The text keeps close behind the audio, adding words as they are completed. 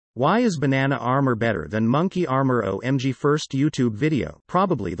Why is banana armor better than monkey armor? OMG, first YouTube video,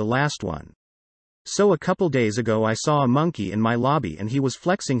 probably the last one. So a couple days ago I saw a monkey in my lobby and he was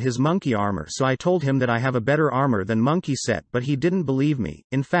flexing his monkey armor, so I told him that I have a better armor than monkey set, but he didn't believe me.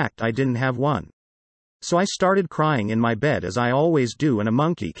 In fact, I didn't have one. So I started crying in my bed as I always do, and a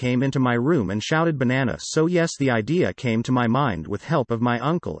monkey came into my room and shouted banana. So yes, the idea came to my mind with help of my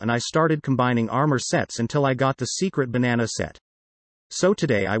uncle, and I started combining armor sets until I got the secret banana set. So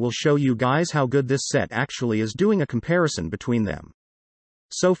today I will show you guys how good this set actually is, doing a comparison between them.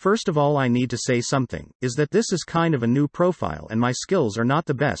 So first of all I need to say something, is that this is kind of a new profile and my skills are not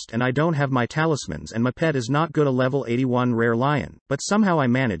the best and I don't have my talismans and my pet is not good, a level 81 rare lion, but somehow I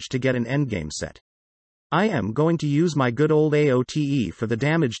managed to get an endgame set. I am going to use my good old AOTE for the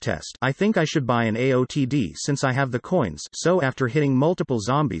damage test. I think I should buy an AOTD since I have the coins. So after hitting multiple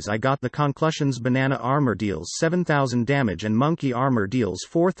zombies I got the conclusions. Banana armor deals 7000 damage and monkey armor deals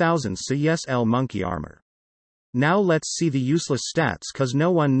 4000, so yes, monkey armor. Now let's see the useless stats, cause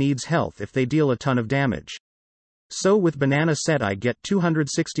no one needs health if they deal a ton of damage. So with banana set I get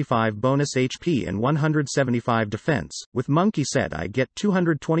 265 bonus HP and 175 defense. With monkey set I get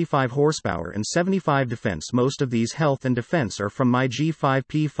 225 horsepower and 75 defense. Most of these health and defense are from my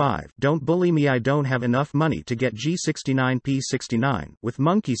G5P5. Don't bully me, I don't have enough money to get G69P69. With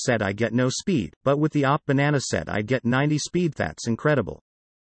monkey set I get no speed, but with the banana set I get 90 speed. That's incredible.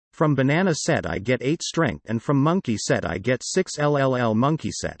 From banana set I get 8 strength and from monkey set I get 6 LLL.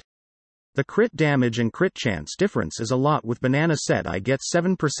 Monkey set. The crit damage and crit chance difference is a lot. With banana set I get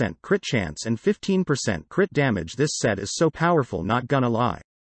 7% crit chance and 15% crit damage. This set is so powerful, not gonna lie.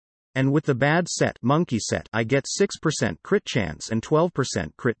 And with the bad set, monkey set, I get 6% crit chance and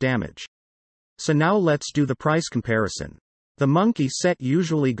 12% crit damage. So now let's do the price comparison. The monkey set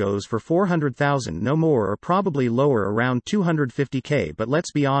usually goes for 400,000, no more, or probably lower, around 250k, but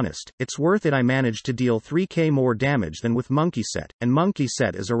let's be honest, it's worth it. I managed to deal 3k more damage than with monkey set, and monkey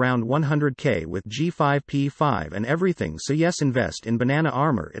set is around 100k with G5P5 and everything, so yes, invest in banana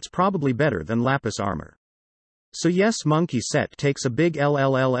armor, it's probably better than lapis armor. So yes, monkey set takes a big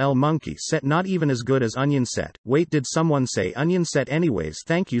LLLL. Monkey set not even as good as onion set. Wait, did someone say onion set? Anyways,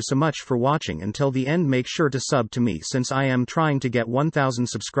 thank you so much for watching until the end. Make sure to sub to me since I am trying to get 1000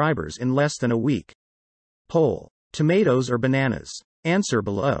 subscribers in less than a week. Poll: tomatoes or bananas? Answer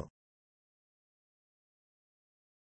below.